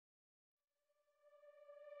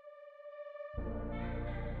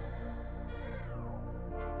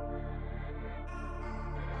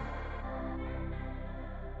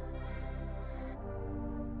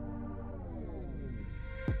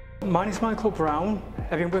My name is Michael Browne.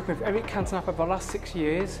 I've been working with Eric Cantona for the last 6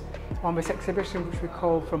 years on this exhibition which we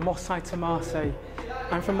call From Marseille to Marseille.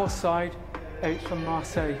 I'm from Marseille, Eric's from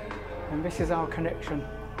Marseille, and this is our connection.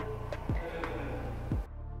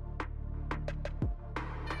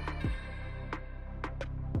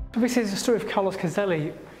 This is the story of Carlos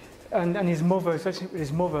Caszely and his mother, especially with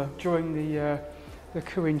his mother during the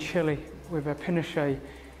coup in Chile with Pinochet.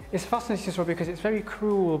 It's a fascinating story because it's very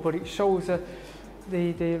cruel, but it shows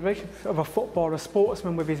the relationship of a footballer, a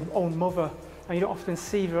sportsman with his own mother. And you don't often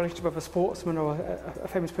see the relationship of a sportsman or a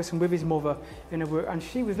famous person with his mother in a work. And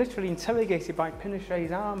she was literally interrogated by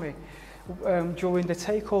Pinochet's army during the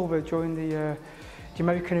takeover, during the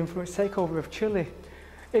American influence takeover of Chile.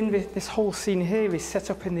 In this whole scene here is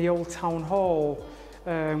set up in the old town hall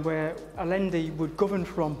where Allende would govern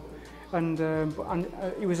from, and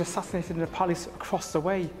he was assassinated in a palace across the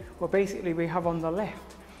way. Well, basically we have on the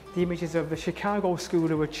left the images of the Chicago school,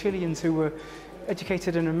 who were Chileans who were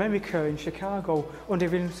educated in America, in Chicago, under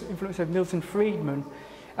the influence of Milton Friedman,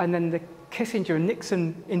 and then the Kissinger and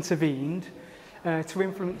Nixon intervened to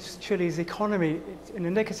influence Chile's economy in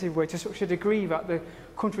a negative way, to such a degree that the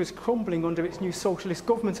country was crumbling under its new socialist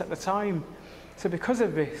government at the time. So because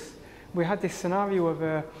of this, we had this scenario of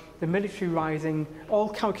the military rising, all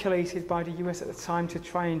calculated by the US at the time to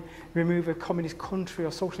try and remove a communist country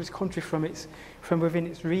or socialist country from within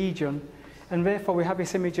its region. And therefore we have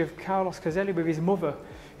this image of Carlos Caszely with his mother,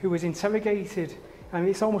 who was interrogated, and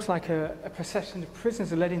it's almost like a procession of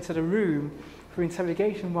prisoners led into the room for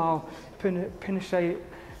interrogation, while Pinochet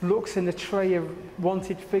looks in the tray of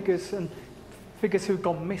wanted figures and figures who've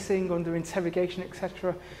gone missing under interrogation,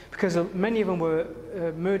 etc. Because many of them were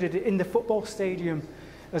murdered in the football stadium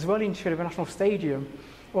as well in Chile, the national stadium,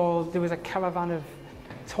 or there was a caravan of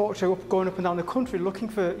torture going up and down the country looking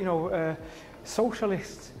for,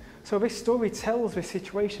 socialists. So this story tells the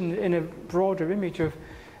situation in a broader image of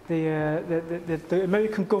the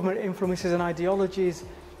American government influences and ideologies,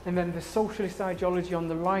 and then the socialist ideology on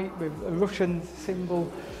the right with a Russian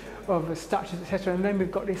symbol of a statue, etc. And then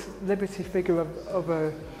we've got this liberty figure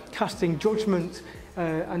of casting judgment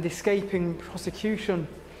and escaping prosecution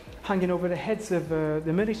hanging over the heads of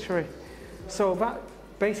the military. So that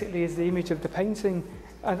basically is the image of the painting.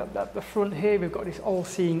 And at the front here we've got this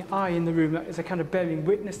all-seeing eye in the room that is a kind of bearing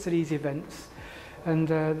witness to these events,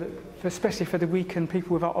 and especially for the weak and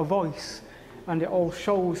people without a voice. And it all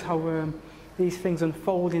shows how these things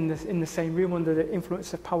unfold in the same room under the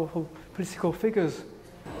influence of powerful political figures.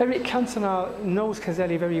 Eric Cantona knows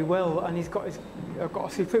Caszely very well, and he's got a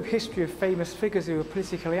superb history of famous figures who are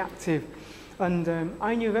politically active. And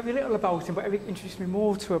I knew very little about him, but Eric introduced me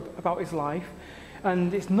more about his life.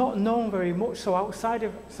 And it's not known very much so outside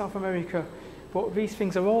of South America, but these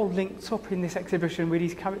things are all linked up in this exhibition with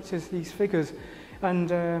these characters, these figures.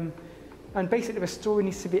 And basically the story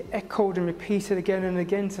needs to be echoed and repeated again and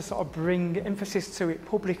again to sort of bring emphasis to it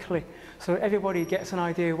publicly, so that everybody gets an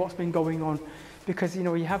idea of what's been going on. Because,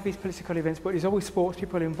 you have these political events, but there's always sports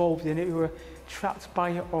people involved in it who are trapped by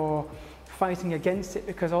it or fighting against it,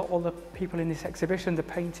 because all the people in this exhibition, the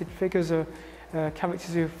painted figures, are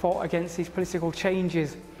characters who fought against these political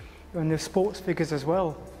changes, and the sports figures as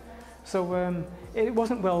well. So it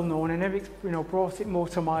wasn't well known, and Eric brought it more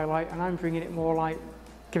to my light, and I'm bringing it more light,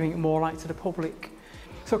 giving it more light to the public.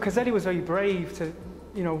 So Caszely was very brave to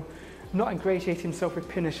not ingratiate himself with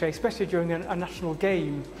Pinochet, especially during a national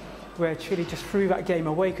game where Chile just threw that game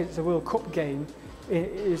away because it's a World Cup game. It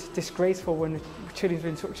is disgraceful when Chile's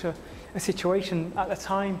in such a situation at the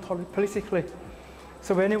time politically.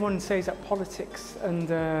 So when anyone says that politics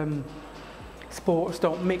and sports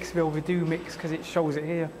don't mix, well, we do mix, because it shows it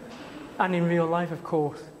here, and in real life, of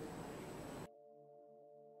course.